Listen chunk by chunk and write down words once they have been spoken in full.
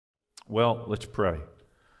Well, let's pray.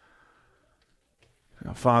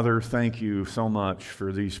 Father, thank you so much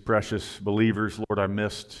for these precious believers. Lord, I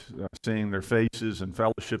missed seeing their faces and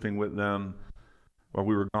fellowshipping with them while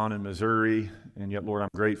we were gone in Missouri. And yet, Lord, I'm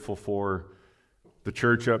grateful for the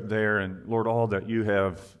church up there. And Lord, all that you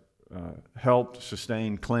have helped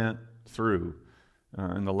sustain Clint through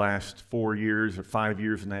in the last 4 years or 5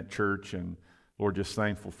 years in that church. And Lord, just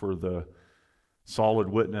thankful for the solid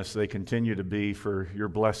witness they continue to be for your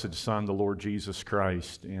blessed Son, the Lord Jesus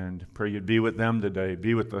Christ. And pray you'd be with them today,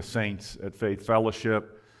 be with the saints at Faith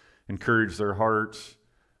Fellowship, encourage their hearts.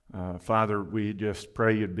 Father, we just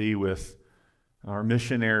pray you'd be with our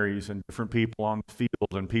missionaries and different people on the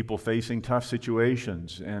field and people facing tough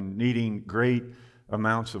situations and needing great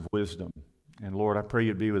amounts of wisdom. And Lord, I pray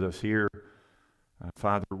you'd be with us here.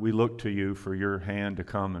 Father, we look to you for your hand to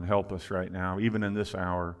come and help us right now, even in this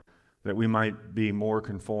hour, that we might be more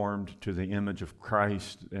conformed to the image of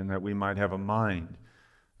Christ and that we might have a mind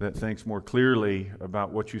that thinks more clearly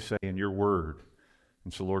about what you say in your word.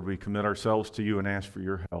 And so, Lord, we commit ourselves to you and ask for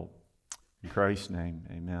your help. In Christ's name,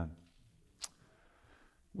 amen.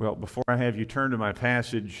 Well, before I have you turn to my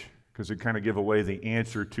passage, because it kind of give away the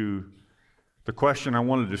answer to the question I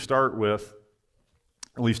wanted to start with,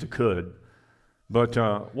 at least it could, but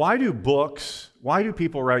why do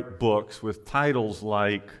people write books with titles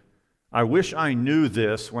like, I wish I knew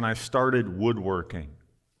this when I started woodworking?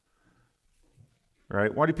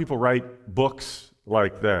 Right? Why do people write books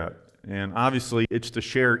like that? And obviously, it's to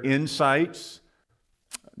share insights,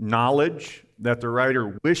 knowledge that the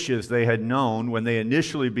writer wishes they had known when they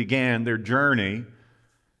initially began their journey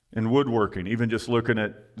in woodworking. Even just looking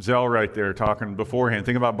at Zell right there talking beforehand.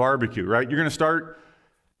 Think about barbecue, right? You're going to start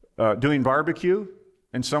doing barbecue,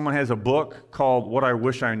 and someone has a book called What I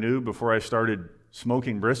Wish I Knew Before I Started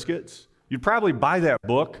Smoking Briskets. You'd probably buy that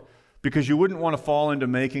book because you wouldn't want to fall into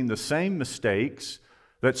making the same mistakes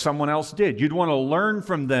that someone else did. You'd want to learn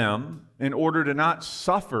from them in order to not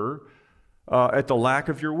suffer at the lack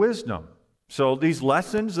of your wisdom. So these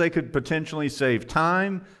lessons, they could potentially save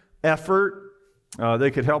time, effort.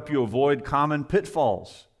 They could help you avoid common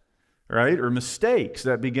pitfalls, right? Or mistakes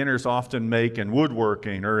that beginners often make in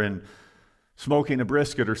woodworking or in smoking a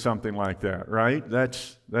brisket or something like that, right?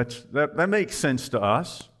 That makes sense to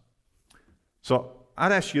us. So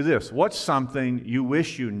I'd ask you this. What's something you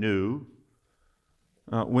wish you knew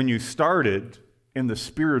when you started in the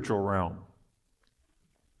spiritual realm?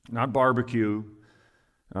 Not barbecue,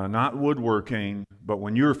 not woodworking, but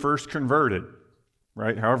when you were first converted,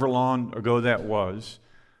 right? However long ago that was.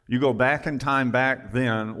 You go back in time back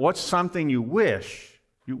then. What's something you wish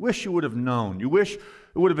you would have known? You wish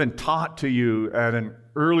it would have been taught to you at an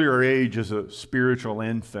earlier age as a spiritual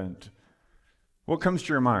infant. What comes to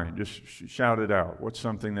your mind? Just shout it out. What's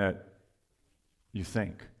something that you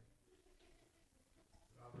think?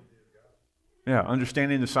 Yeah,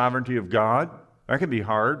 understanding the sovereignty of God. That can be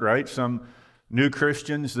hard, right? Some new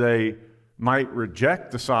Christians, they might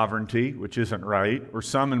reject the sovereignty, which isn't right, or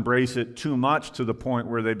some embrace it too much to the point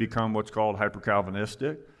where they become what's called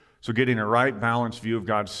hyper-Calvinistic. So getting a right, balanced view of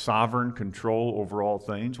God's sovereign control over all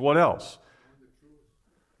things. What else?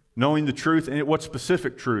 Knowing the truth. And what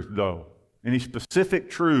specific truth, though? Any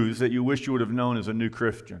specific truths that you wish you would have known as a new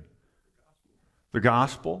Christian? The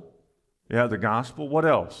gospel. Yeah, the gospel. What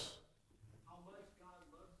else? How much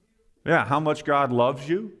God loves you. Yeah, how much God loves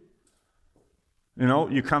you. You know,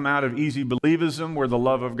 you come out of easy believism where the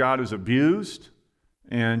love of God is abused,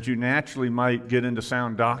 and you naturally might get into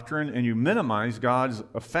sound doctrine, and you minimize God's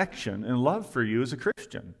affection and love for you as a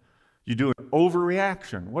Christian. You do an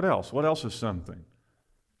overreaction. What else? What else is something?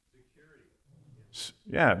 Security.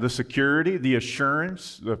 Yeah, the security, the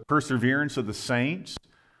assurance, the perseverance of the saints.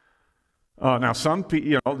 Now, some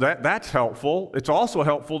people, that's helpful. It's also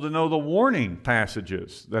helpful to know the warning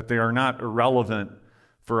passages, that they are not irrelevant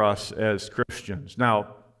for us as Christians.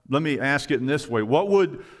 Now, let me ask it in this way. What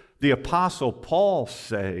would the Apostle Paul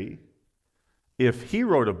say if he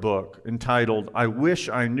wrote a book entitled, I Wish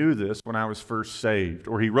I Knew This When I Was First Saved?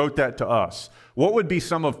 Or he wrote that to us. What would be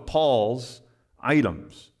some of Paul's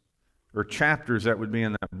items or chapters that would be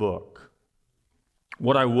in that book?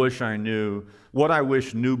 What I wish I knew, what I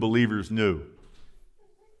wish new believers knew.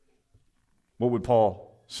 What would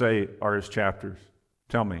Paul say are his chapters?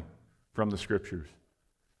 Tell me from the Scriptures.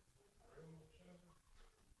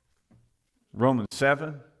 Romans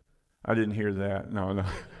 7? I didn't hear that. No.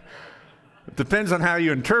 It depends on how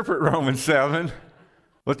you interpret Romans 7.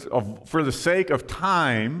 For the sake of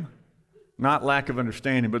time, not lack of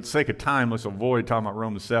understanding, but for the sake of time, let's avoid talking about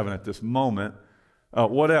Romans 7 at this moment.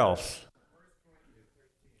 What else?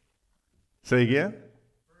 Say again?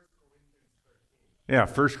 Yeah,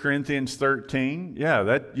 1 Corinthians 13. Yeah,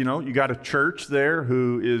 that, you got a church there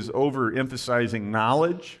who is overemphasizing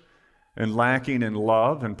knowledge and lacking in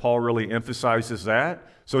love, and Paul really emphasizes that.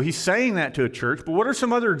 So he's saying that to a church. But what are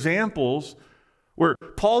some other examples where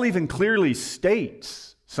Paul even clearly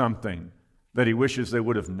states something that he wishes they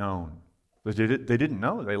would have known? They didn't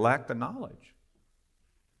know. They lacked the knowledge.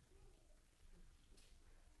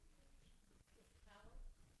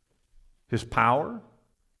 His power?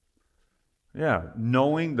 Yeah,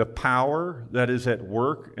 knowing the power that is at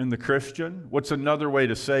work in the Christian. What's another way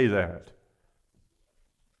to say that?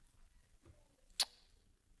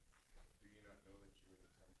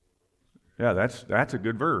 Yeah, that's a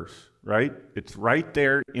good verse, right? It's right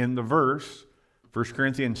there in the verse, 1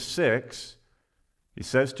 Corinthians 6. He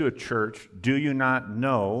says to a church, do you not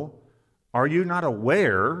know, are you not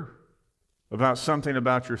aware about something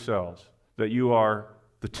about yourselves, that you are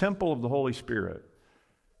the temple of the Holy Spirit,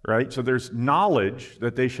 right? So there's knowledge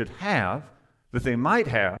that they should have, that they might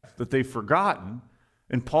have, that they've forgotten,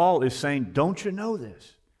 and Paul is saying, don't you know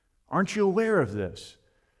this? Aren't you aware of this?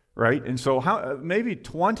 Right? And so maybe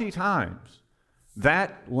 20 times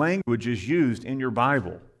that language is used in your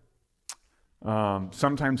Bible.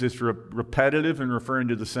 Sometimes it's repetitive and referring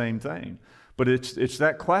to the same thing. But it's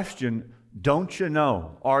that question, don't you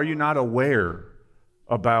know? Are you not aware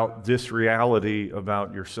about this reality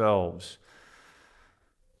about yourselves?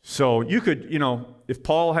 So you could, if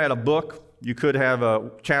Paul had a book, you could have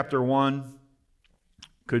a chapter 1,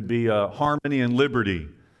 could be Harmony and Liberty,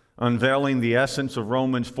 unveiling the essence of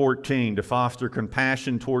Romans 14 to foster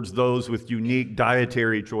compassion towards those with unique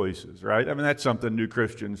dietary choices, right? I mean, that's something new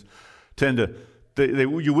Christians tend to,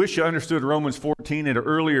 you wish you understood Romans 14 at an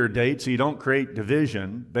earlier date so you don't create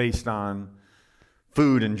division based on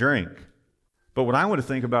food and drink. But what I want to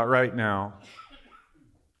think about right now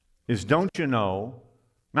is, don't you know,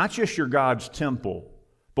 not just your God's temple,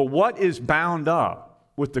 but what is bound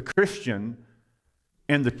up with the Christian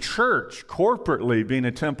and the church corporately being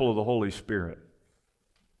a temple of the Holy Spirit?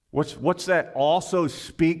 What's that also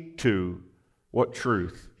speak to? What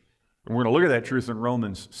truth? And we're going to look at that truth in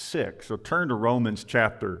Romans 6. So turn to Romans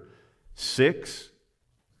chapter 6.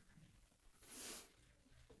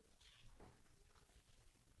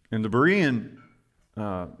 In the Berean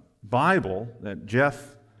Bible that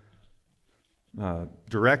Jeff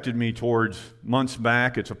directed me towards months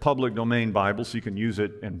back, it's a public domain Bible, so you can use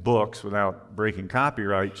it in books without breaking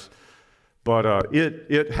copyrights. But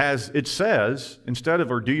it says, instead of,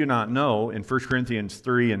 or do you not know, in 1 Corinthians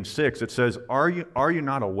 3 and 6, it says, are you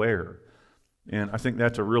not aware? And I think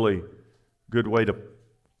that's a really good way to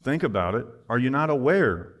think about it. Are you not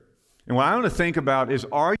aware? And what I want to think about is,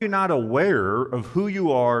 are you not aware of who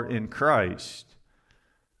you are in Christ?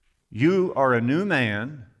 You are a new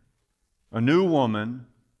man, a new woman,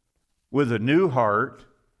 with a new heart,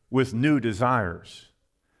 with new desires,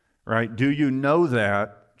 right? Do you know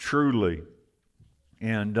that truly?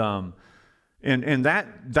 And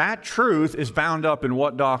that truth is bound up in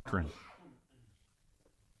what doctrine?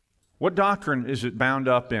 What doctrine is it bound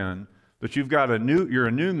up in that you're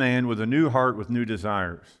a new man with a new heart with new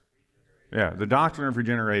desires? Yeah, the doctrine of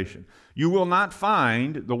regeneration. You will not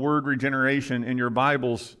find the word regeneration in your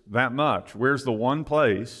Bibles that much. Where's the one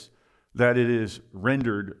place that it is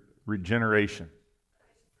rendered regeneration?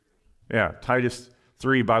 Yeah, Titus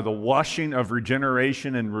 3, by the washing of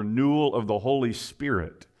regeneration and renewal of the Holy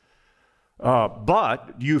Spirit.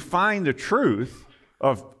 But you find the truth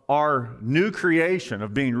of our new creation,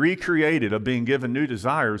 of being recreated, of being given new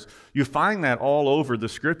desires. You find that all over the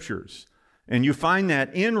Scriptures. And you find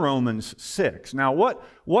that in Romans 6. Now, what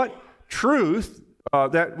truth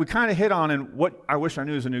that we kind of hit on, and what I wish I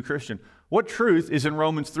knew as a new Christian, what truth is in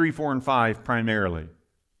Romans 3, 4, and 5 primarily?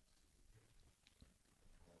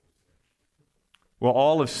 Well,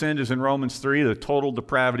 all of sinned is in Romans 3, the total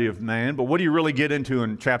depravity of man. But what do you really get into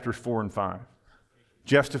in chapters 4 and 5?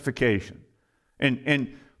 Justification.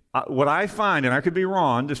 And what I find, and I could be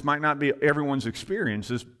wrong, this might not be everyone's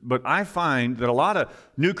experiences, but I find that a lot of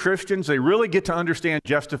new Christians, they really get to understand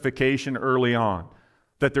justification early on,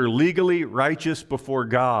 that they're legally righteous before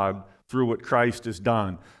God through what Christ has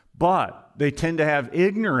done. But they tend to have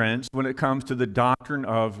ignorance when it comes to the doctrine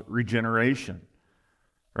of regeneration.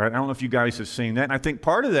 Right? I don't know if you guys have seen that. And I think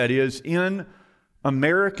part of that is in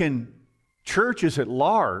American churches at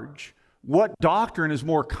large, what doctrine is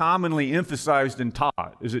more commonly emphasized and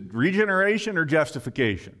taught? Is it regeneration or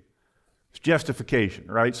justification? It's justification,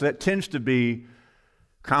 right? So that tends to be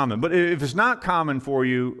common. But if it's not common for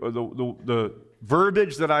you, the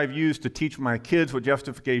verbiage that I've used to teach my kids what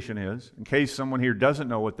justification is, in case someone here doesn't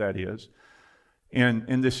know what that is,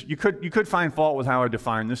 and this you could find fault with how I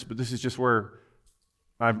define this, but this is just where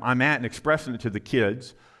I'm at and expressing it to the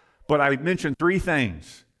kids. But I mentioned three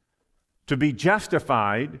things. To be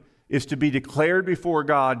justified is to be declared before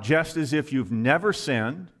God just as if you've never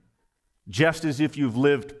sinned, just as if you've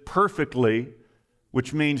lived perfectly,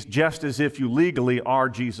 which means just as if you legally are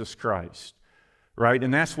Jesus Christ, right?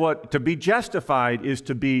 And that's what, to be justified is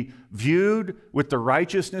to be viewed with the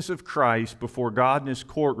righteousness of Christ before God in His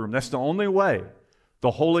courtroom. That's the only way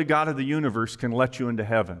the holy God of the universe can let you into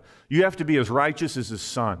heaven. You have to be as righteous as His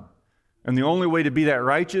Son. And the only way to be that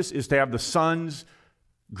righteous is to have the Son's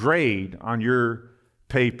grade on your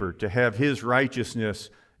paper, to have His righteousness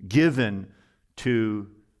given to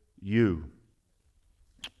you.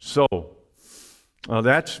 So,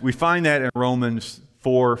 we find that in Romans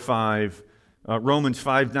 4:5, Romans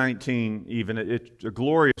 5:19 even. It's a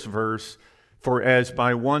glorious verse. For as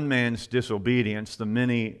by one man's disobedience the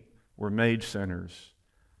many were made sinners,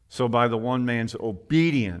 so by the one man's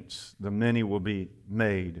obedience the many will be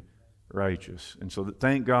made righteous. And so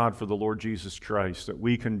thank God for the Lord Jesus Christ that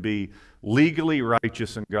we can be legally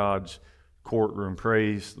righteous in God's courtroom.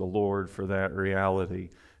 Praise the Lord for that reality.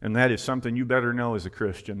 And that is something you better know as a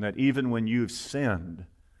Christian, that even when you've sinned,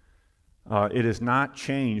 it has not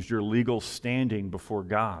changed your legal standing before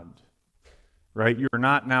God. Right? You're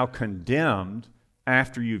not now condemned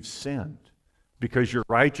after you've sinned, because your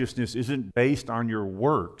righteousness isn't based on your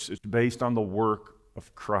works. It's based on the work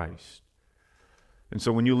of Christ. And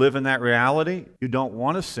so when you live in that reality, you don't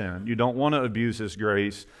want to sin. You don't want to abuse His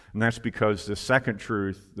grace. And that's because the second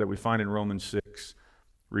truth that we find in Romans 6,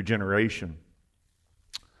 regeneration.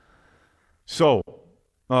 So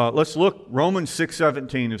let's look. Romans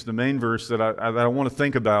 6:17 is the main verse that I want to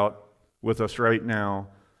think about with us right now.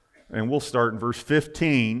 And we'll start in verse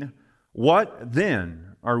 15. What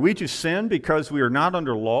then? Are we to sin because we are not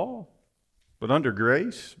under law, but under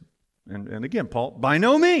grace? And again, Paul, by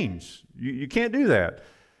no means. You can't do that.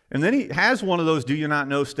 And then he has one of those do you not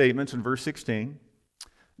know statements in verse 16.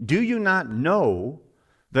 Do you not know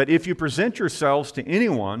that if you present yourselves to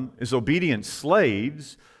anyone as obedient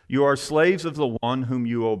slaves, you are slaves of the one whom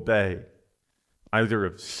you obey, either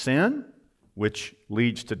of sin, which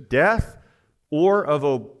leads to death, or of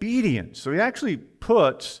obedience. So he actually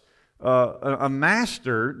puts a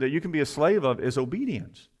master that you can be a slave of is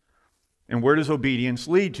obedience. And where does obedience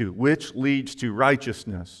lead to? Which leads to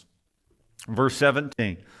righteousness. Verse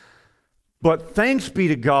 17. But thanks be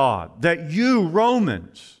to God that you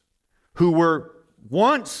Romans, who were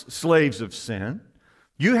once slaves of sin,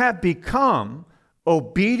 you have become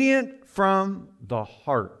obedient from the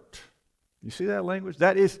heart. You see that language?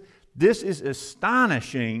 This is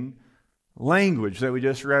astonishing language that we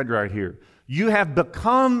just read right here. You have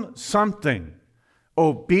become something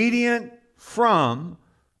obedient from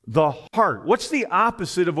the heart. What's the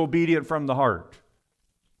opposite of obedient from the heart?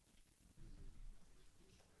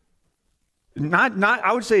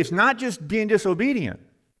 I would say it's not just being disobedient.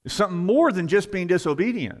 It's something more than just being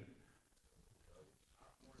disobedient.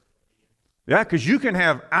 Yeah, because you can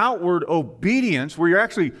have outward obedience where you're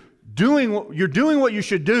actually doing what you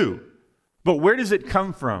should do. But where does it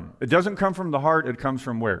come from? It doesn't come from the heart. It comes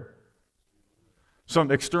from where?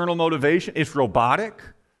 Some external motivation. It's robotic.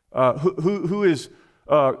 Who is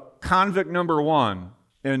convict number one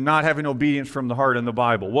in not having obedience from the heart in the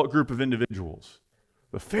Bible? What group of individuals?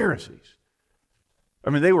 The Pharisees. I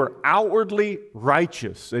mean, they were outwardly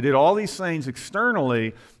righteous. They did all these things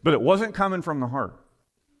externally, but it wasn't coming from the heart.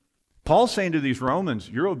 Paul's saying to these Romans,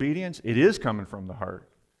 your obedience, it is coming from the heart,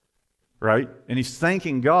 right? And he's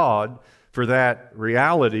thanking God for that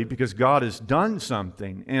reality because God has done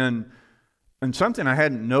something. And something I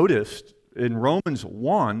hadn't noticed in Romans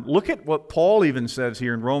 1, look at what Paul even says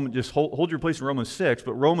here in Romans, just hold your place in Romans 6,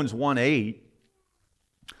 but Romans 1:8,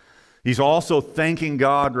 he's also thanking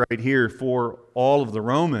God right here for all of the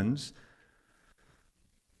Romans.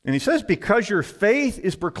 And he says, because your faith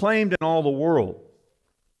is proclaimed in all the world.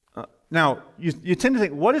 Now, you tend to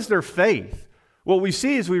think, what is their faith? What we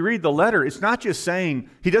see as we read the letter, it's not just saying,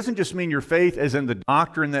 he doesn't just mean your faith as in the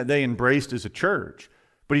doctrine that they embraced as a church,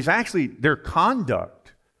 but he's actually their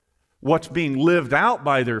conduct, what's being lived out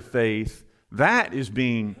by their faith, that is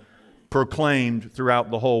being proclaimed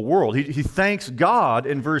throughout the whole world. He thanks God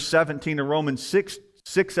in verse 17 of Romans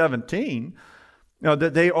 6:17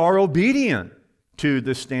 that they are obedient to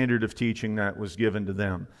the standard of teaching that was given to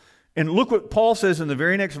them. And look what Paul says in the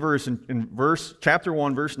very next verse, in chapter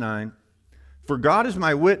 1, verse 9. For God is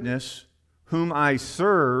my witness, whom I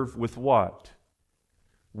serve with what?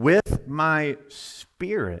 With my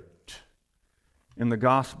spirit in the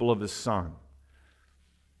gospel of his Son.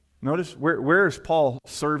 Notice, where is Paul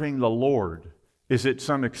serving the Lord? Is it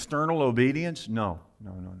some external obedience? No,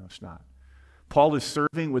 it's not. Paul is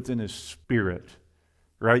serving within his spirit,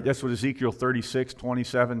 right? That's what Ezekiel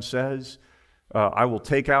 36:27 says. I will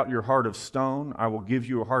take out your heart of stone, I will give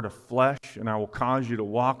you a heart of flesh, and I will cause you to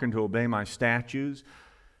walk and to obey my statutes.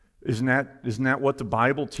 Isn't that what the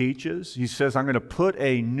Bible teaches? He says, I'm going to put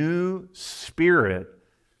a new spirit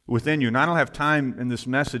within you. And I don't have time in this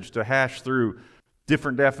message to hash through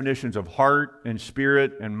different definitions of heart and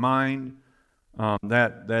spirit and mind.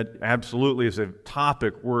 That absolutely is a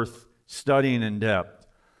topic worth studying in depth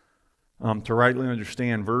to rightly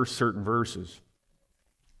understand certain verses.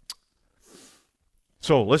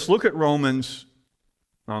 So let's look at Romans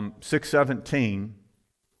 6:17.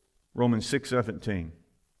 Romans 6:17.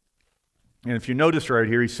 And if you notice right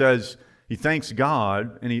here, he says he thanks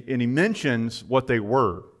God, and he mentions what they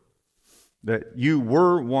were. That you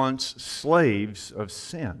were once slaves of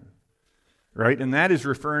sin. Right? And that is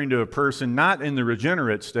referring to a person not in the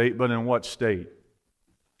regenerate state, but in what state?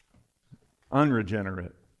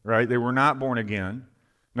 Unregenerate. Right? They were not born again.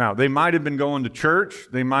 Now, they might have been going to church,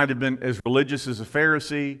 they might have been as religious as a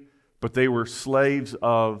Pharisee, but they were slaves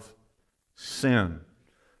of sin.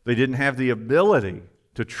 They didn't have the ability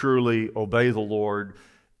to truly obey the Lord.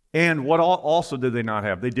 And what also did they not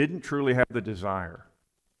have? They didn't truly have the desire.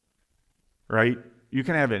 Right? You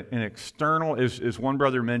can have an external, as one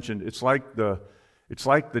brother mentioned, it's like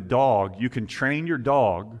the dog. You can train your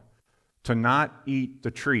dog to not eat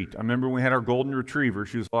the treat. I remember when we had our golden retriever.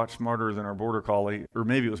 She was a lot smarter than our border collie, or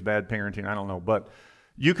maybe it was bad parenting, I don't know. But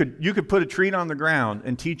you could put a treat on the ground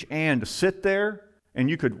and teach Ann to sit there, and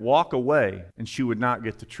you could walk away, and she would not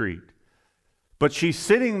get the treat. But she's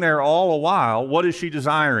sitting there all the while. What is she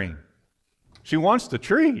desiring? She wants the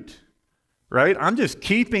treat, right? I'm just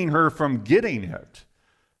keeping her from getting it.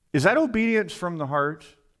 Is that obedience from the heart?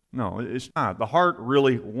 No, it's not. The heart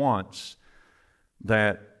really wants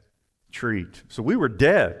that treat. So we were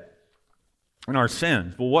dead in our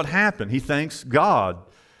sins. Well, what happened? He thanks God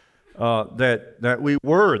that we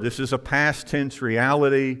were. This is a past tense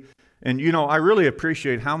reality. And, I really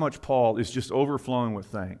appreciate how much Paul is just overflowing with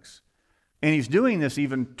thanks. And he's doing this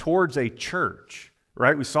even towards a church,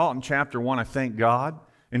 right? We saw it in chapter 1, I thank God.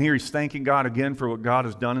 And here he's thanking God again for what God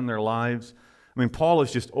has done in their lives. I mean, Paul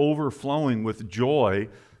is just overflowing with joy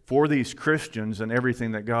for these Christians and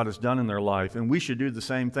everything that God has done in their life. And we should do the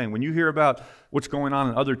same thing. When you hear about what's going on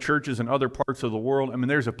in other churches and other parts of the world, I mean,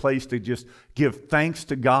 there's a place to just give thanks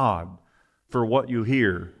to God for what you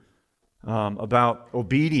hear about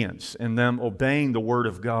obedience and them obeying the Word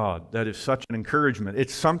of God. That is such an encouragement.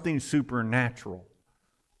 It's something supernatural,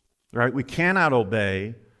 right? We cannot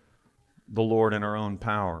obey the Lord in our own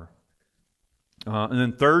power. And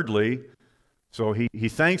then thirdly, so he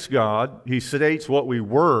thanks God. He states what we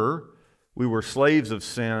were. We were slaves of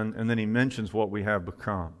sin, and then he mentions what we have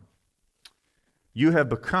become. You have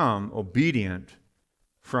become obedient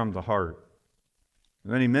from the heart.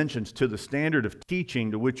 And then he mentions to the standard of teaching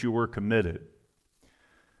to which you were committed.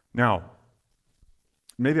 Now,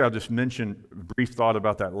 maybe I'll just mention a brief thought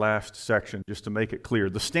about that last section just to make it clear.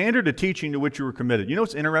 The standard of teaching to which you were committed. You know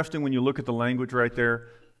what's interesting when you look at the language right there?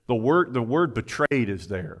 The word betrayed is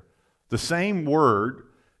there. The same word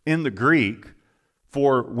in the Greek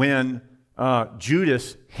for when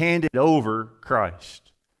Judas handed over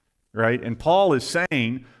Christ, right? And Paul is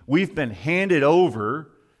saying we've been handed over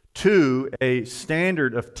to a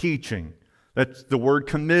standard of teaching. That's the word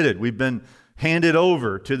committed. We've been handed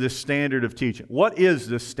over to this standard of teaching. What is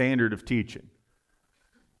this standard of teaching?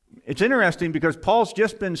 It's interesting because Paul's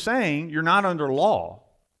just been saying you're not under law,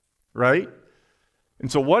 right?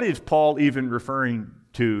 And so what is Paul even referring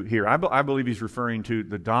to here? I believe he's referring to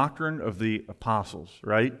the doctrine of the apostles,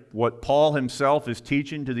 right? What Paul himself is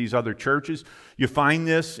teaching to these other churches. You find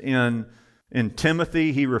this in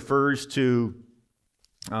Timothy. He refers to,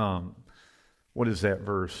 what is that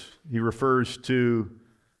verse? He refers to,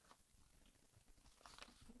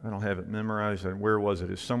 I don't have it memorized. Where was it?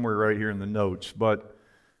 It's somewhere right here in the notes. But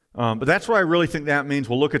that's what I really think that means.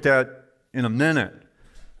 We'll look at that in a minute.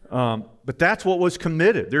 But that's what was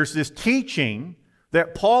committed. There's this teaching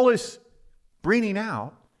that Paul is bringing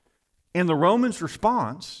out, and the Romans'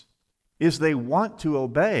 response is they want to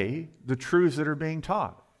obey the truths that are being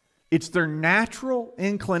taught. It's their natural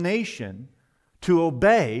inclination to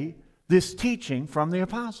obey this teaching from the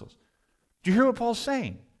apostles. Do you hear what Paul's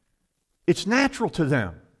saying? It's natural to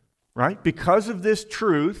them, right? Because of this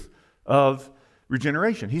truth of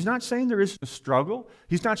regeneration. He's not saying there isn't a struggle.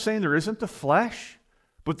 He's not saying there isn't the flesh,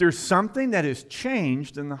 but there's something that has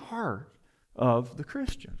changed in the heart of the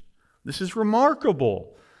Christian. This is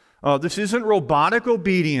remarkable. This isn't robotic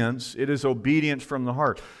obedience. It is obedience from the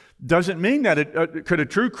heart. Doesn't mean that could a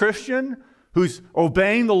true Christian who's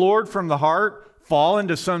obeying the Lord from the heart fall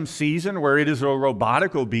into some season where it is a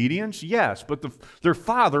robotic obedience? Yes, but their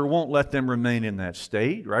father won't let them remain in that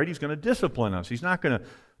state, right? He's going to discipline us. He's not going to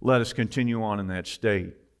let us continue on in that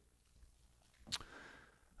state.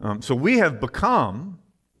 So we have become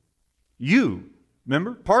you.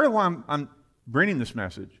 Remember, part of why I'm bringing this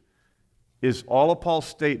message is all of Paul's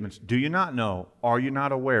statements. Do you not know? Are you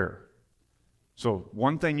not aware? So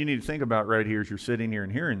one thing you need to think about right here as you're sitting here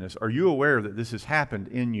and hearing this, are you aware that this has happened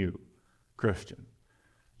in you, Christian?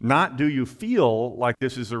 Not do you feel like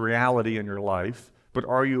this is a reality in your life, but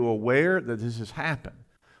are you aware that this has happened?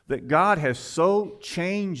 That God has so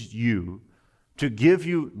changed you to give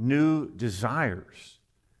you new desires,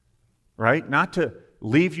 right? Not to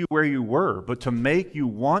leave you where you were, but to make you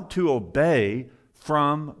want to obey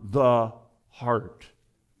from the heart.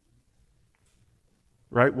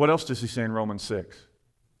 Right? What else does he say in Romans 6?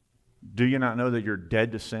 Do you not know that you're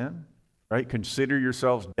dead to sin? Right? Consider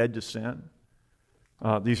yourselves dead to sin.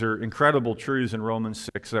 These are incredible truths in Romans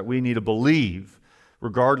 6 that we need to believe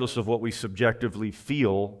regardless of what we subjectively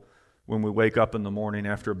feel when we wake up in the morning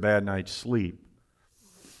after a bad night's sleep.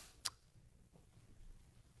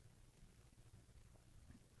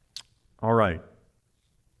 All right.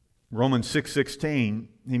 Romans 6:16,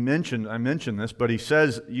 I mentioned this, but he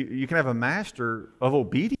says you can have a master of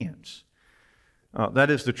obedience. That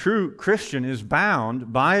is, the true Christian is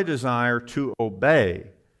bound by a desire to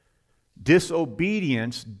obey.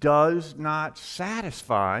 Disobedience does not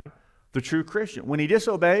satisfy the true Christian. When he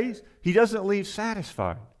disobeys, he doesn't leave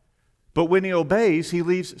satisfied. But when he obeys, he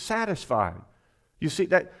leaves satisfied. You see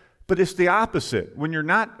that? But it's the opposite. When you're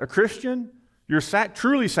not a Christian, you're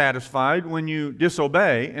truly satisfied when you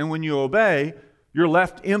disobey, and when you obey, you're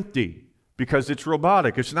left empty because it's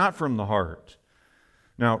robotic. It's not from the heart.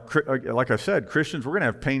 Now, like I said, Christians, we're going to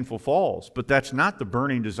have painful falls, but that's not the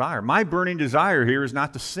burning desire. My burning desire here is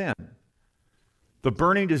not to sin. The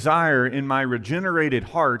burning desire in my regenerated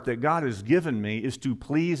heart that God has given me is to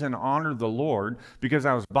please and honor the Lord because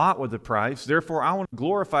I was bought with a price. Therefore, I want to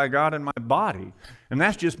glorify God in my body. And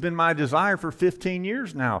that's just been my desire for 15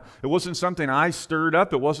 years now. It wasn't something I stirred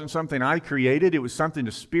up. It wasn't something I created. It was something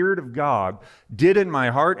the Spirit of God did in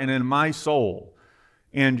my heart and in my soul.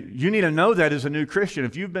 And you need to know that as a new Christian.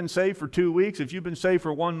 If you've been saved for 2 weeks, if you've been saved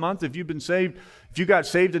for 1 month, if you got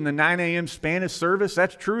saved in the 9 a.m. Spanish service,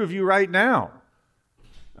 that's true of you right now.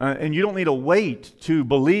 And you don't need to wait to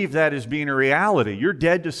believe that as being a reality. You're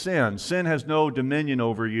dead to sin. Sin has no dominion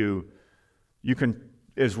over you. You can,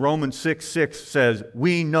 as Romans 6:6 says,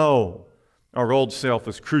 we know our old self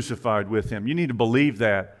is crucified with him. You need to believe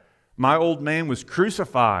that. My old man was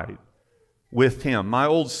crucified with him. My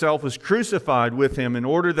old self was crucified with him in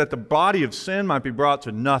order that the body of sin might be brought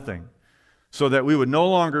to nothing, so that we would no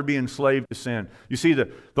longer be enslaved to sin. You see,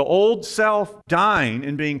 the old self dying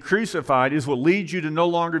and being crucified is what leads you to no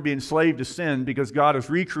longer be enslaved to sin because God has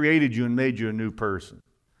recreated you and made you a new person.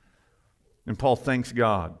 And Paul thanks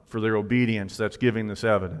God for their obedience that's giving this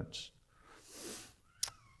evidence.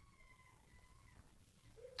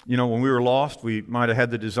 You know, when we were lost, we might have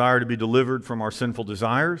had the desire to be delivered from our sinful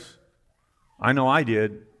desires. I know I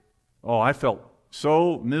did. Oh, I felt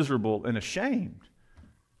so miserable and ashamed.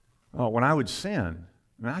 When I would sin,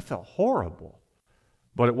 I felt horrible.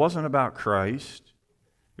 But it wasn't about Christ.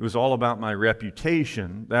 It was all about my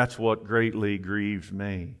reputation. That's what greatly grieved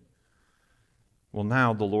me. Well,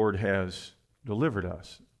 now the Lord has delivered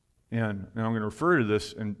us. And I'm going to refer to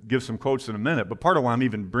this and give some quotes in a minute, but part of why I'm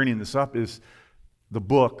even bringing this up is the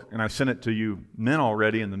book, and I sent it to you men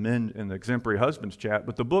already in the Exemplary Husbands chat,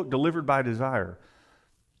 but the book, Delivered by Desire.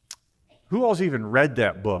 Who all's even read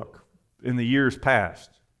that book in the years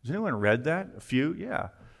past? Has anyone read that? A few? Yeah.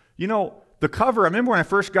 You know, the cover, I remember when I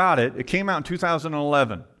first got it, it came out in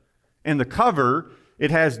 2011. And the cover, it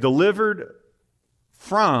has delivered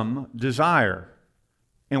from desire.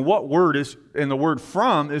 And what word is, and the word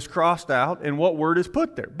from is crossed out, and what word is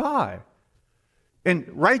put there? By. And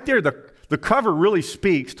right there, the cover really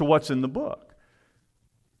speaks to what's in the book.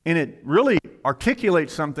 And it really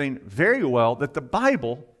articulates something very well that the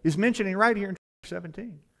Bible is mentioning right here in chapter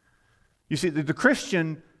 17. You see, the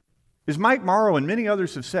Christian, as Mike Morrow and many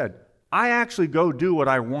others have said, I actually go do what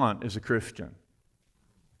I want as a Christian.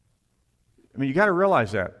 I mean, you got to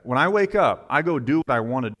realize that. When I wake up, I go do what I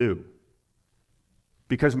want to do.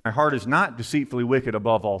 Because my heart is not deceitfully wicked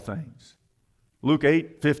above all things. Luke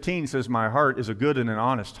 8:15 says, my heart is a good and an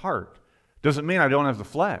honest heart. Doesn't mean I don't have the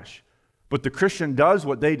flesh. But the Christian does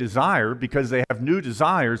what they desire because they have new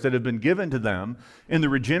desires that have been given to them in the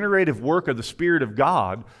regenerative work of the Spirit of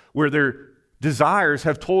God, where their desires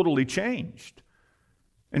have totally changed.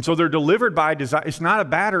 And so they're delivered by desire. It's not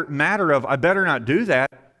a matter of, I better not do that.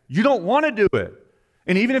 You don't want to do it.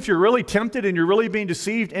 And even if you're really tempted and you're really being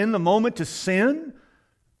deceived in the moment to sin,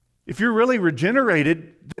 if you're really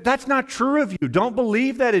regenerated, that's not true of you. Don't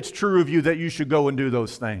believe that it's true of you that you should go and do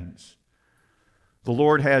those things. The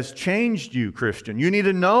Lord has changed you, Christian. You need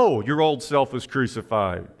to know your old self was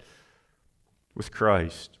crucified with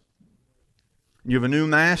Christ. You have a new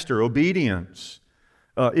master, obedience.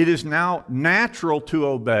 It is now natural to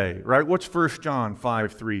obey, right? What's 1 John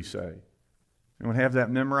 5:3 say? Anyone have that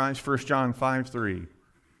memorized? 1 John 5:3.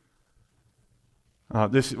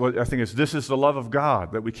 This is the love of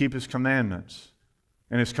God, that we keep His commandments.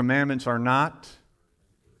 And His commandments are not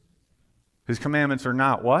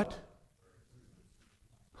what?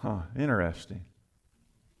 Interesting.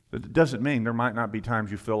 It doesn't mean there might not be times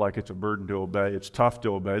you feel like it's a burden to obey. It's tough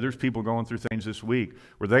to obey. There's people going through things this week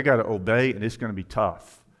where they got to obey and it's going to be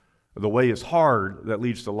tough. The way is hard that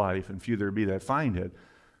leads to life, and few there be that find it.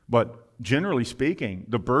 But generally speaking,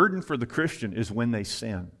 the burden for the Christian is when they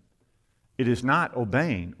sin. It is not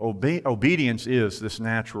obeying. Obedience is this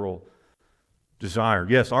natural desire.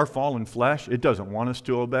 Yes, our fallen flesh, it doesn't want us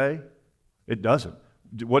to obey. It doesn't.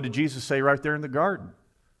 What did Jesus say right there in the garden?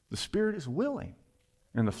 The spirit is willing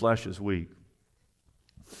and the flesh is weak.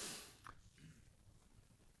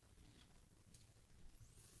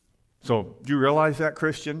 So, do you realize that,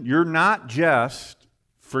 Christian? You're not just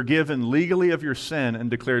forgiven legally of your sin and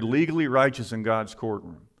declared legally righteous in God's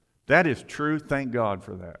courtroom. That is true. Thank God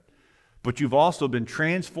for that. But you've also been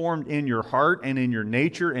transformed in your heart and in your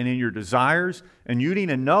nature and in your desires, and you need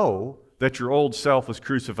to know that your old self was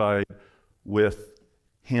crucified with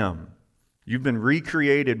Him. You've been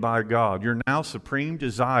recreated by God. Your now supreme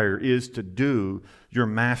desire is to do your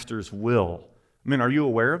master's will. I mean, are you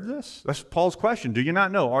aware of this? That's Paul's question. Do you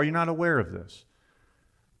not know? Are you not aware of this?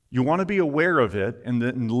 You want to be aware of it and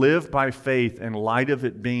then live by faith in light of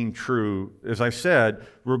it being true, as I said,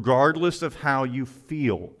 regardless of how you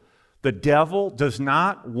feel. The devil does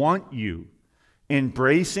not want you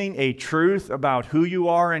embracing a truth about who you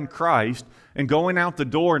are in Christ and going out the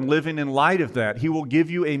door and living in light of that. He will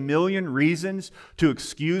give you a million reasons to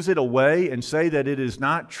excuse it away and say that it is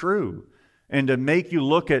not true, and to make you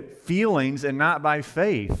look at feelings and not by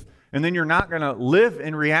faith. And then you're not going to live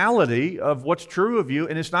in reality of what's true of you,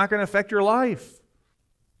 and it's not going to affect your life.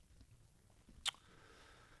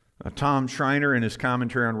 Tom Schreiner, in his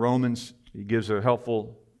commentary on Romans, he gives a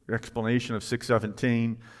helpful explanation of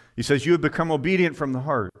 6:17. He says, "You have become obedient from the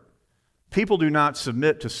heart. People do not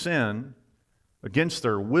submit to sin against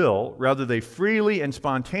their will. Rather, they freely and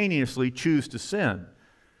spontaneously choose to sin.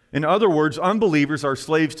 In other words, unbelievers are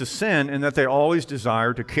slaves to sin in that they always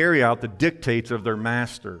desire to carry out the dictates of their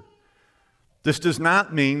master. This does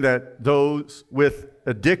not mean that those with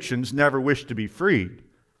addictions never wish to be freed.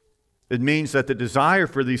 It means that the desire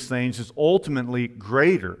for these things is ultimately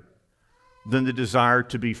greater than the desire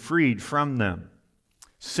to be freed from them.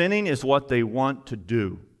 Sinning is what they want to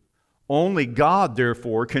do. Only God,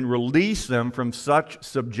 therefore, can release them from such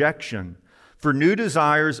subjection. For new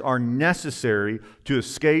desires are necessary to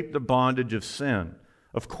escape the bondage of sin.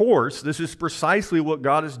 Of course, this is precisely what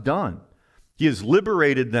God has done. He has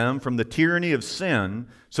liberated them from the tyranny of sin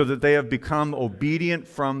so that they have become obedient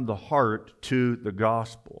from the heart to the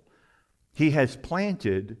gospel. He has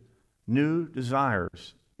planted new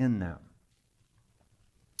desires in them.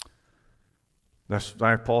 That's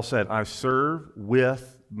why Paul said, I serve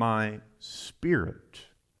with my spirit.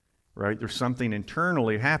 Right? There's something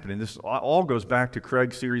internally happening. This all goes back to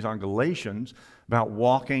Craig's series on Galatians about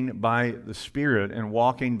walking by the Spirit and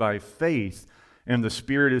walking by faith. And the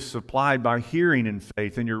Spirit is supplied by hearing in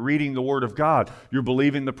faith. And you're reading the Word of God. You're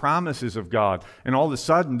believing the promises of God. And all of a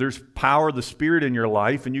sudden, there's power of the Spirit in your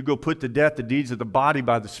life. And you go put to death the deeds of the body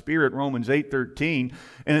by the Spirit, Romans 8:13.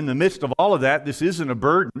 And in the midst of all of that, this isn't a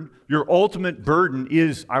burden. Your ultimate burden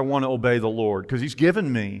is, I want to obey the Lord. Because He's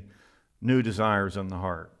given me new desires in the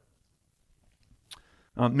heart.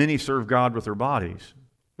 Many serve God with their bodies.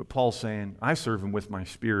 But Paul's saying, I serve Him with my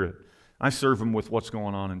spirit. I serve Him with what's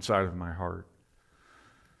going on inside of my heart.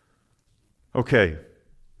 Okay.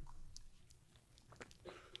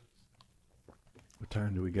 What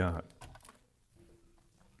time do we got?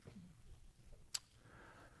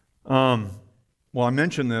 Well, I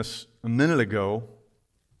mentioned this a minute ago,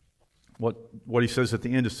 what he says at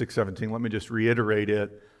the end of 6:17. Let me just reiterate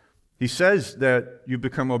it. He says that you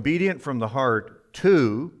become obedient from the heart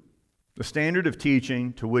to the standard of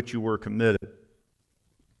teaching to which you were committed.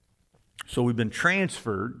 So we've been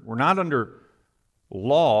transferred. We're not under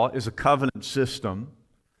law as a covenant system,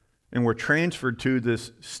 and we're transferred to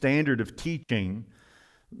this standard of teaching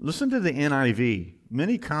Listen to the NIV.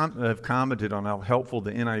 Many have commented on how helpful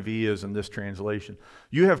the NIV is in this translation.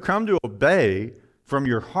 You have come to obey from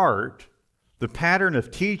your heart the pattern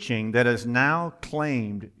of teaching that has now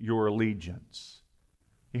claimed your allegiance.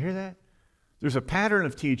 You hear that? There's a pattern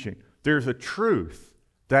of teaching. There's a truth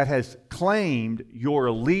that has claimed your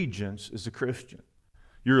allegiance as a Christian.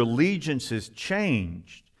 Your allegiance has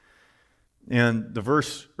changed. And the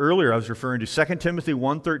verse earlier I was referring to, 2 Timothy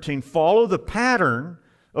 1:13, follow the pattern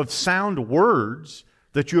of sound words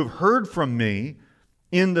that you have heard from me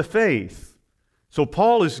in the faith. So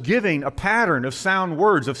Paul is giving a pattern of sound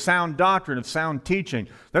words, of sound doctrine, of sound teaching.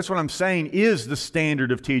 That's what I'm saying is the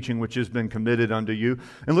standard of teaching which has been committed unto you.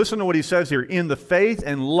 And listen to what he says here, in the faith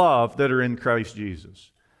and love that are in Christ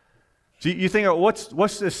Jesus. So you think,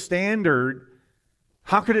 what's this standard?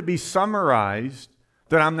 How could it be summarized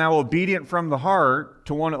that I'm now obedient from the heart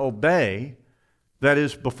to want to obey that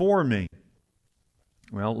is before me?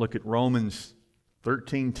 Well, look at Romans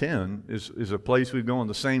 13:10 is a place we go in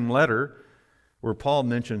the same letter where Paul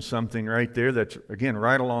mentions something right there that's, again,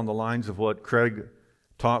 right along the lines of what Craig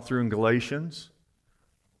taught through in Galatians.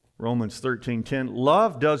 Romans 13:10,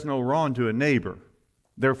 love does no wrong to a neighbor.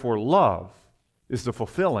 Therefore, love is the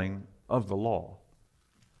fulfilling of the law.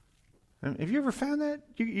 And have you ever found that?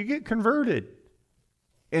 You get converted,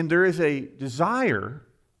 and there is a desire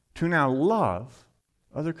to now love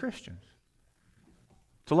other Christians,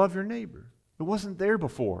 to love your neighbor. It wasn't there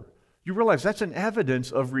before. You realize that's an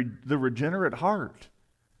evidence of the regenerate heart.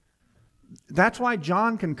 That's why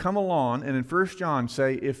John can come along and in 1 John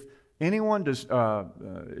say, if anyone does,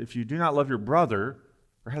 if you do not love your brother,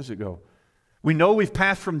 or how does it go? We know we've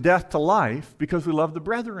passed from death to life because we love the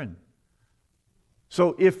brethren.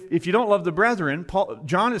 So if you don't love the brethren,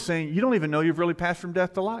 John is saying you don't even know you've really passed from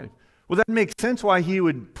death to life. Well, that makes sense why he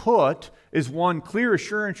would put as one clear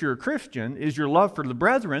assurance you're a Christian is your love for the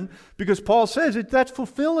brethren, because Paul says that's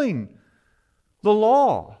fulfilling the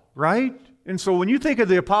law, right? And so when you think of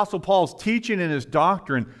the Apostle Paul's teaching and his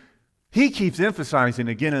doctrine, he keeps emphasizing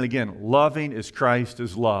again and again, loving as Christ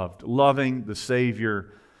is loved, loving the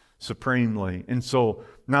Savior supremely. And so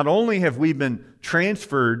not only have we been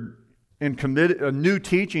transferred and committed,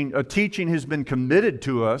 a teaching has been committed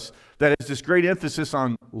to us that has this great emphasis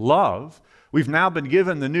on love. We've now been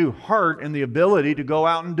given the new heart and the ability to go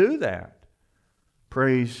out and do that.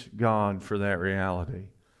 Praise God for that reality.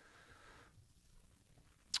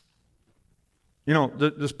 You know,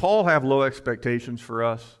 does Paul have low expectations for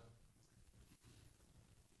us?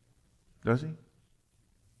 Does he?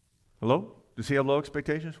 Hello? Does he have low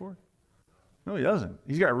expectations for us? No, he doesn't.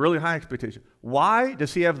 He's got really high expectations. Why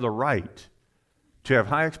does he have the right to have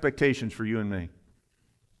high expectations for you and me?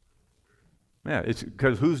 Yeah, it's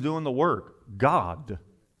because who's doing the work? God.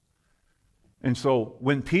 And so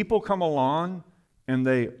when people come along and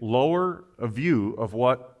they lower a view of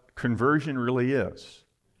what conversion really is,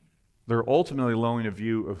 they're ultimately lowering a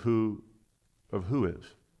view of who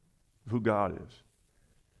God is.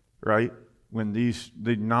 Right? When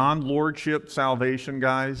the non-lordship salvation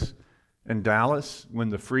guys in Dallas, when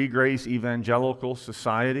the free grace evangelical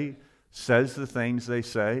society says the things they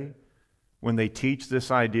say, when they teach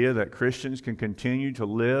this idea that Christians can continue to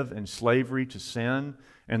live in slavery to sin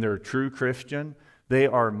and they're a true Christian, they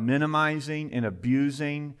are minimizing and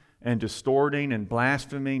abusing and distorting and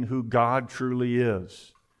blaspheming who God truly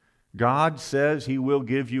is. God says He will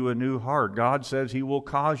give you a new heart. God says He will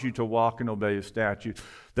cause you to walk and obey His statutes.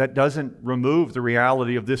 That doesn't remove the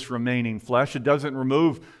reality of this remaining flesh. It doesn't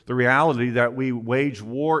remove the reality that we wage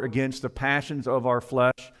war against the passions of our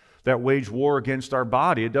flesh, that wage war against our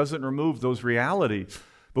body. It doesn't remove those realities.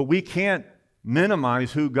 But we can't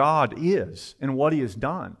minimize who God is and what He has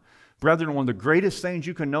done. Brethren, one of the greatest things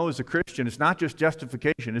you can know as a Christian is not just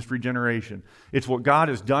justification, it's regeneration. It's what God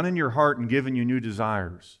has done in your heart and given you new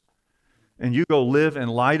desires. And you go live in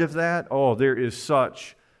light of that, oh, there is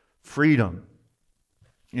such freedom.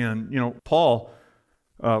 And, you know, Paul,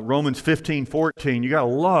 Romans 15:14, you got to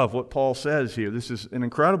love what Paul says here. This is an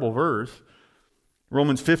incredible verse.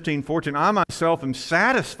 Romans 15:14, I myself am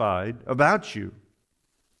satisfied about you,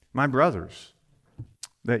 my brothers,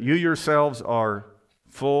 that you yourselves are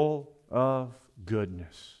full of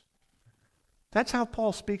goodness. That's how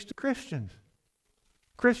Paul speaks to Christians.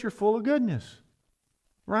 Chris, you're full of goodness.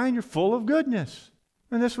 Ryan, you're full of goodness.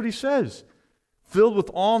 And that's what he says. Filled with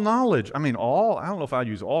all knowledge. I mean, all, I don't know if I'd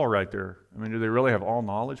use all right there. I mean, do they really have all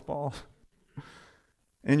knowledge, Paul?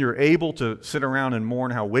 And you're able to sit around and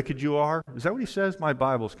mourn how wicked you are? Is that what he says? My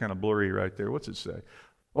Bible's kind of blurry right there. What's it say?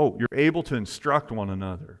 Oh, you're able to instruct one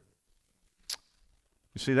another.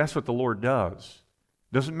 You see, that's what the Lord does.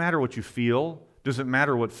 Doesn't matter what you feel. Doesn't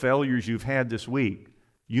matter what failures you've had this week.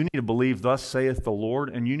 You need to believe, thus saith the Lord,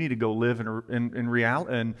 and you need to go live in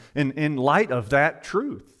reality and in light of that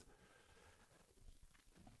truth.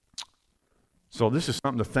 So this is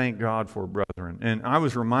something to thank God for, brethren. And I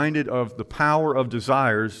was reminded of the power of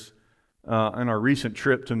desires in our recent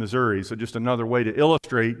trip to Missouri. So just another way to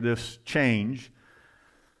illustrate this change.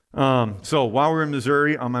 So while we were in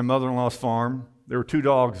Missouri on my mother-in-law's farm, there were 2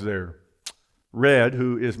 dogs there. Red,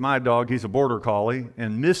 who is my dog, he's a border collie,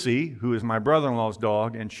 and Missy, who is my brother-in-law's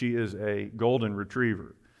dog, and she is a golden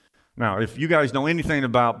retriever. Now, if you guys know anything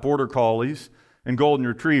about border collies and golden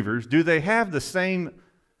retrievers, do they have the same,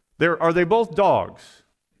 are they both dogs?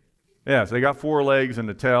 Yes, they got 4 legs and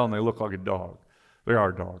a tail, and they look like a dog. They are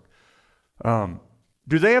a dog.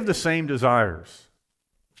 Do they have the same desires?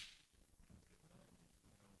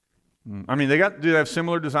 I mean, do they have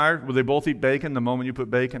similar desires? Will they both eat bacon the moment you put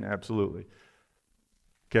bacon? Absolutely.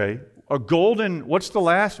 Okay. A golden, what's the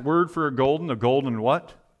last word for a golden? A golden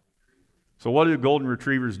what? So what do golden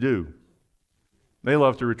retrievers do? They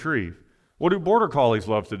love to retrieve. What do border collies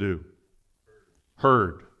love to do?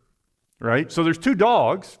 Herd. Right? So there's 2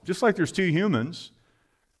 dogs, just like there's 2 humans,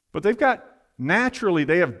 but they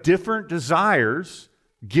have different desires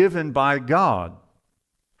given by God.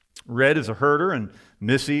 Red is a herder and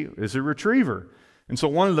Missy is a retriever. And so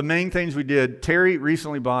one of the main things we did, Terry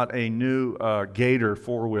recently bought a new Gator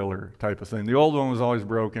 4-wheeler type of thing. The old one was always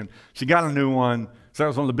broken. She got a new one. So that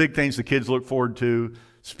was one of the big things the kids look forward to,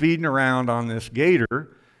 speeding around on this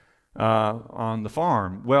Gator on the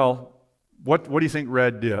farm. Well, what do you think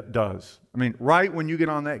Red does? I mean, right when you get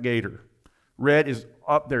on that Gator, Red is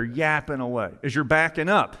up there yapping away. As you're backing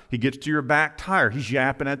up, he gets to your back tire. He's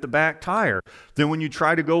yapping at the back tire. Then when you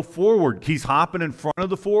try to go forward, he's hopping in front of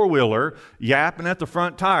the 4-wheeler, yapping at the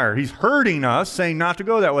front tire. He's hurting us, saying not to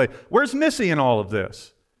go that way. Where's Missy in all of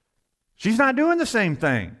this? She's not doing the same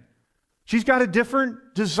thing. She's got a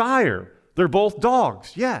different desire. They're both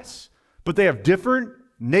dogs, yes, but they have different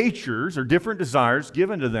natures or different desires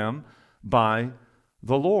given to them by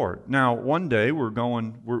the Lord. Now, one day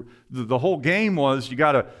the whole game was you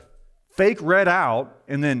got to fake Red out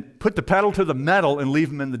and then put the pedal to the metal and leave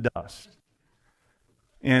him in the dust.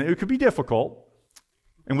 And it could be difficult.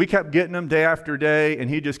 And we kept getting him day after day, and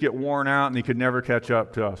he'd just get worn out, and he could never catch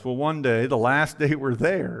up to us. Well, one day, the last day we're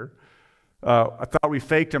there, I thought we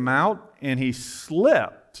faked him out, and he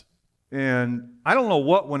slipped. And I don't know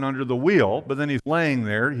what went under the wheel, but then he's laying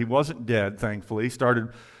there. He wasn't dead, thankfully. He started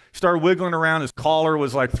wiggling around. His collar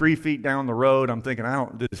was like 3 feet down the road. I'm thinking,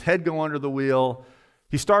 did his head go under the wheel?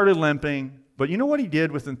 He started limping. But you know what he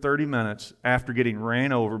did within 30 minutes after getting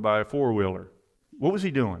ran over by a 4-wheeler? What was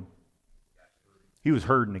he doing? He was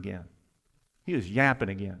herding again. He was yapping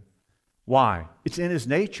again. Why? It's in his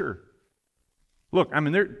nature. Look, I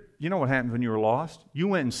mean, you know what happened when you were lost? You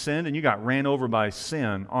went and sinned, and you got ran over by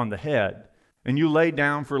sin on the head. And you laid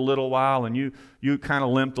down for a little while, and you kind of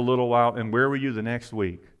limped a little while, and where were you the next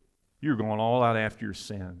week? You're going all out after your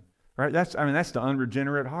sin, right? That's the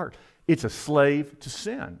unregenerate heart. It's a slave to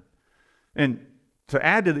sin. And to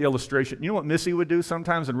add to the illustration, you know what Missy would do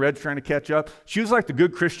sometimes when Red's trying to catch up? She was like the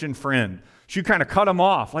good Christian friend. She'd kind of cut him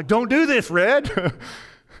off, like, don't do this, Red.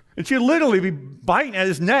 And she'd literally be biting at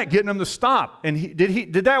his neck, getting him to stop. And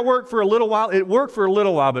did that work for a little while? It worked for a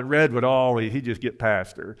little while, but Red would he'd just get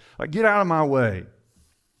past her. Like, get out of my way.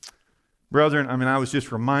 Brethren, I mean, I was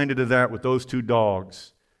just reminded of that with those 2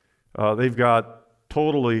 dogs. They've got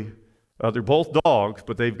they're both dogs,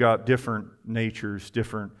 but they've got different natures,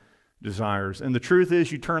 different desires. And the truth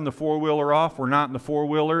is, you turn the 4-wheeler off, we're not in the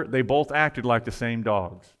 4-wheeler, they both acted like the same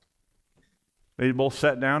dogs. They both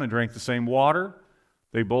sat down and drank the same water.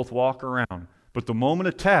 They both walk around. But the moment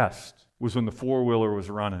of test was when the 4-wheeler was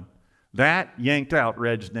running. That yanked out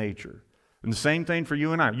Red's nature. And the same thing for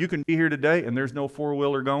you and I. You can be here today and there's no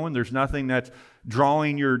 4-wheeler going. There's nothing that's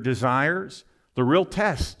drawing your desires. The real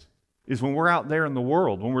test is when we're out there in the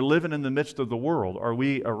world, when we're living in the midst of the world. Are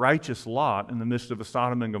we a righteous Lot in the midst of a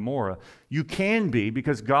Sodom and Gomorrah? You can be,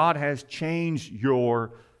 because God has changed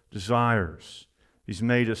your desires. He's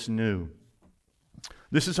made us new.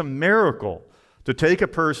 This is a miracle, to take a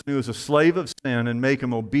person who is a slave of sin and make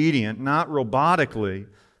him obedient, not robotically,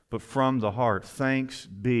 but from the heart. Thanks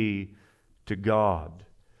be to God.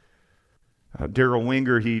 Darrell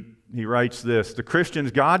Winger, he writes this: the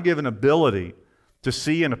Christian's God-given ability to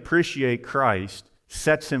see and appreciate Christ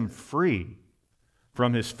sets him free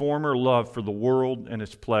from his former love for the world and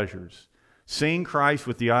its pleasures. Seeing Christ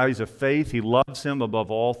with the eyes of faith, he loves him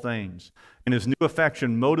above all things, and his new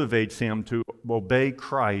affection motivates him to obey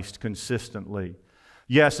Christ consistently.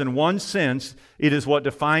 Yes, in one sense, it is what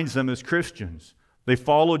defines them as Christians. They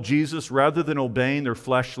follow Jesus rather than obeying their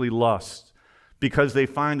fleshly lusts. because they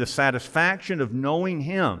find the satisfaction of knowing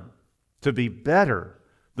Him to be better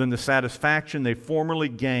than the satisfaction they formerly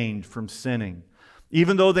gained from sinning.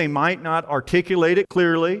 Even though they might not articulate it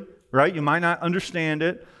clearly, right? You might not understand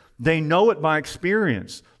it. They know it by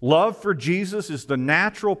experience. Love for Jesus is the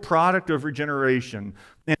natural product of regeneration,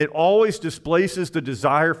 and it always displaces the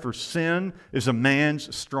desire for sin as a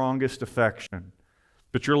man's strongest affection.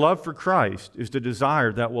 But your love for Christ is the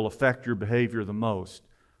desire that will affect your behavior the most.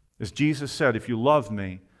 As Jesus said, if you love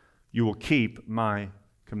me, you will keep my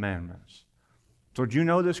commandments. So do you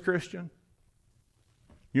know this, Christian?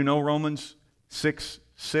 You know Romans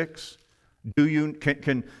 6:6?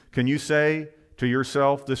 Can you say to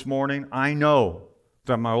yourself this morning, I know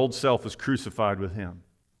that my old self is crucified with Him?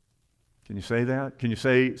 Can you say that? Can you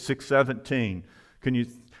say 6:17? Can you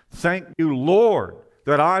thank you, Lord,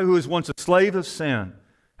 that I, who was once a slave of sin,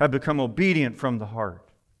 have become obedient from the heart?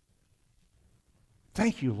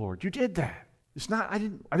 Thank you, Lord. You did that. It's not.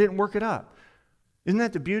 I didn't work it up. Isn't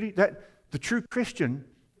that the beauty? That the true Christian,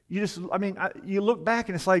 you look back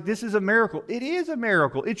and it's like, this is a miracle. It is a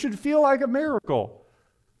miracle. It should feel like a miracle.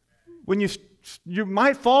 When you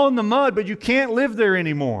might fall in the mud, but you can't live there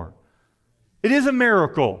anymore. It is a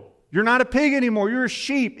miracle. You're not a pig anymore. You're a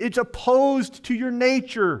sheep. It's opposed to your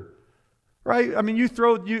nature. Right? I mean,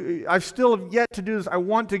 I still have yet to do this. I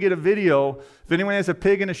want to get a video. If anyone has a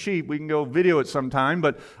pig and a sheep, we can go video it sometime.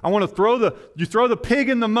 But I want to you throw the pig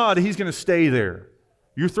in the mud, he's going to stay there.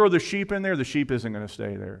 You throw the sheep in there, the sheep isn't going to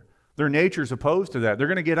stay there. Their nature's opposed to that. They're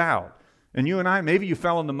going to get out. And you and I, maybe you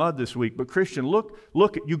fell in the mud this week, but Christian, look,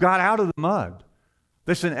 you got out of the mud.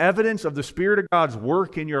 That's an evidence of the Spirit of God's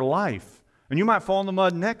work in your life. And you might fall in the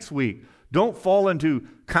mud next week. Don't fall into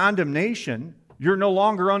condemnation. You're no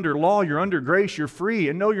longer under law. You're under grace. You're free.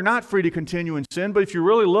 And no, you're not free to continue in sin, but if you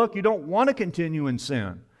really look, you don't want to continue in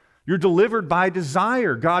sin. You're delivered by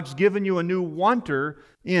desire. God's given you a new wanter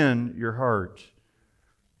in your heart.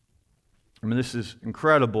 I mean, this is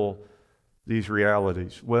incredible, these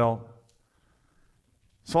realities. Well,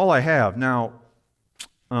 that's all I have. Now,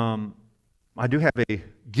 I do have a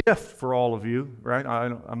gift for all of you, right?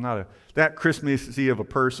 I'm not that Christmassy of a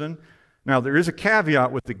person. Now, there is a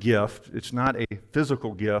caveat with the gift. It's not a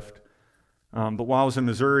physical gift. But while I was in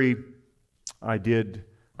Missouri, I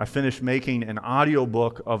finished making an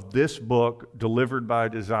audiobook of this book, Delivered by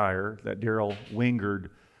Desire, that Darrell Wingard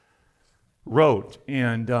wrote.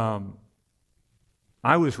 And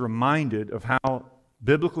I was reminded of how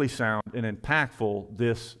biblically sound and impactful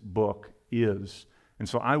this book is. And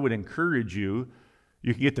so I would encourage you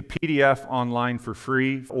can get the PDF online for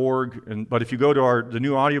free, but if you go to the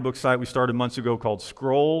new audiobook site we started months ago called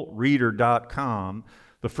scrollreader.com,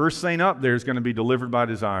 the first thing up there is going to be Delivered by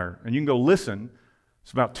Desire. And you can go listen.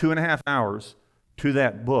 It's about 2.5 hours to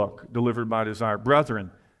that book, Delivered by Desire. Brethren,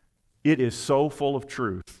 it is so full of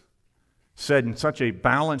truth, said in such a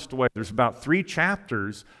balanced way. There's about 3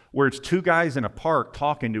 chapters where it's 2 guys in a park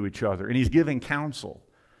talking to each other, and he's giving counsel.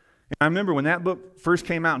 And I remember when that book first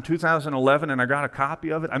came out in 2011 and I got a copy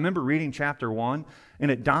of it, I remember reading chapter 1, and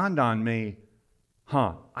it dawned on me,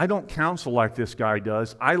 I don't counsel like this guy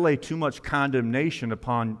does. I lay too much condemnation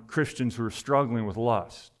upon Christians who are struggling with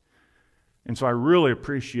lust. And so I really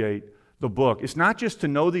appreciate the book. It's not just to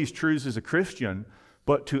know these truths as a Christian,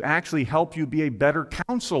 but to actually help you be a better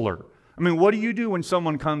counselor. I mean, what do you do when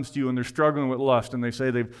someone comes to you and they're struggling with lust and they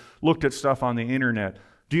say they've looked at stuff on the internet?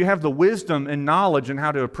 Do you have the wisdom and knowledge in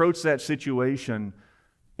how to approach that situation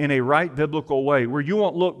in a right biblical way where you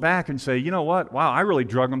won't look back and say, you know what, wow, I really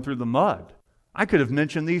drug them through the mud. I could have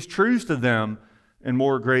mentioned these truths to them and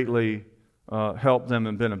more greatly helped them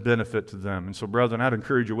and been a benefit to them. And so, brethren, I'd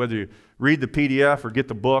encourage you, whether you read the PDF or get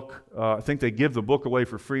the book, I think they give the book away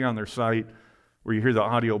for free on their site, where you hear the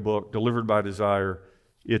audio book, Delivered by Desire.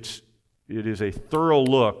 It is a thorough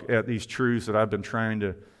look at these truths that I've been trying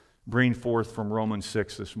to bring forth from Romans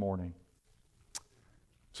 6 this morning.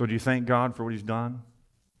 So do you thank God for what He's done?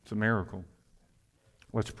 It's a miracle.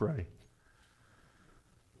 Let's pray.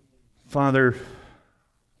 Father,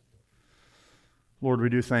 Lord, we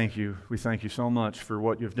do thank you. We thank you so much for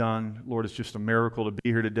what you've done. Lord, it's just a miracle to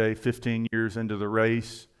be here today, 15 years into the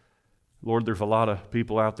race. Lord, there's a lot of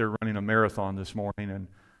people out there running a marathon this morning, and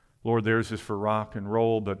Lord, theirs is for rock and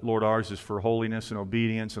roll, but Lord, ours is for holiness and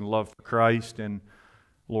obedience and love for Christ. And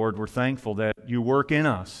Lord, we're thankful that you work in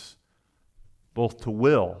us, both to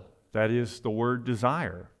will, that is the word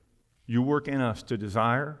desire. You work in us to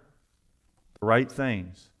desire the right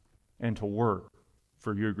things and to work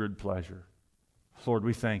for your good pleasure. Lord,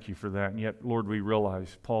 we thank you for that. And yet, Lord, we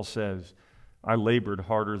realize, Paul says, I labored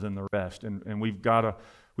harder than the rest. And we've got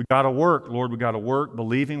to work, Lord, we've got to work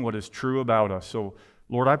believing what is true about us. So,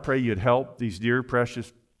 Lord, I pray you'd help these dear,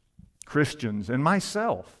 precious Christians and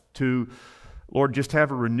myself to, Lord, just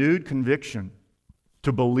have a renewed conviction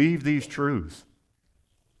to believe these truths,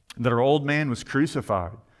 that our old man was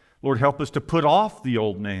crucified. Lord, help us to put off the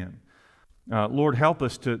old man. Lord, help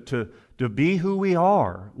us to be who we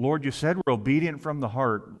are. Lord, you said we're obedient from the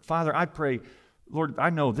heart. Father, I pray, Lord, I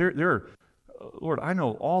know Lord, I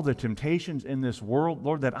know all the temptations in this world,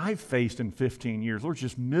 Lord, that I've faced in 15 years. Lord, it's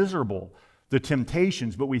just miserable, the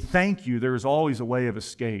temptations, but we thank you there is always a way of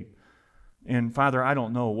escape. And Father, I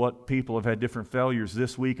don't know what people have had different failures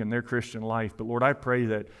this week in their Christian life, but Lord, I pray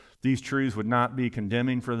that these truths would not be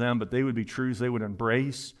condemning for them, but they would be truths they would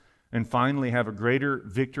embrace and finally have a greater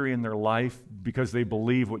victory in their life because they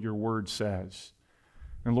believe what your word says.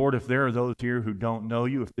 And Lord, if there are those here who don't know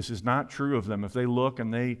you, if this is not true of them, if they look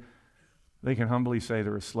and they can humbly say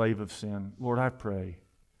they're a slave of sin, Lord, I pray,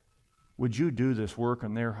 would you do this work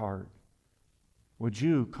in their heart? Would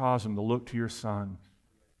you cause them to look to your Son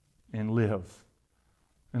and live?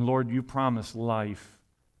 And Lord, you promise life.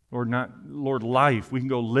 Lord, life. We can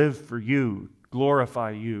go live for you,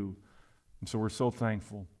 glorify you. And so we're so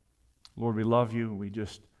thankful. Lord, we love you. We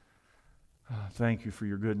just thank you for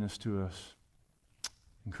your goodness to us.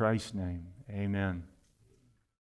 In Christ's name, amen.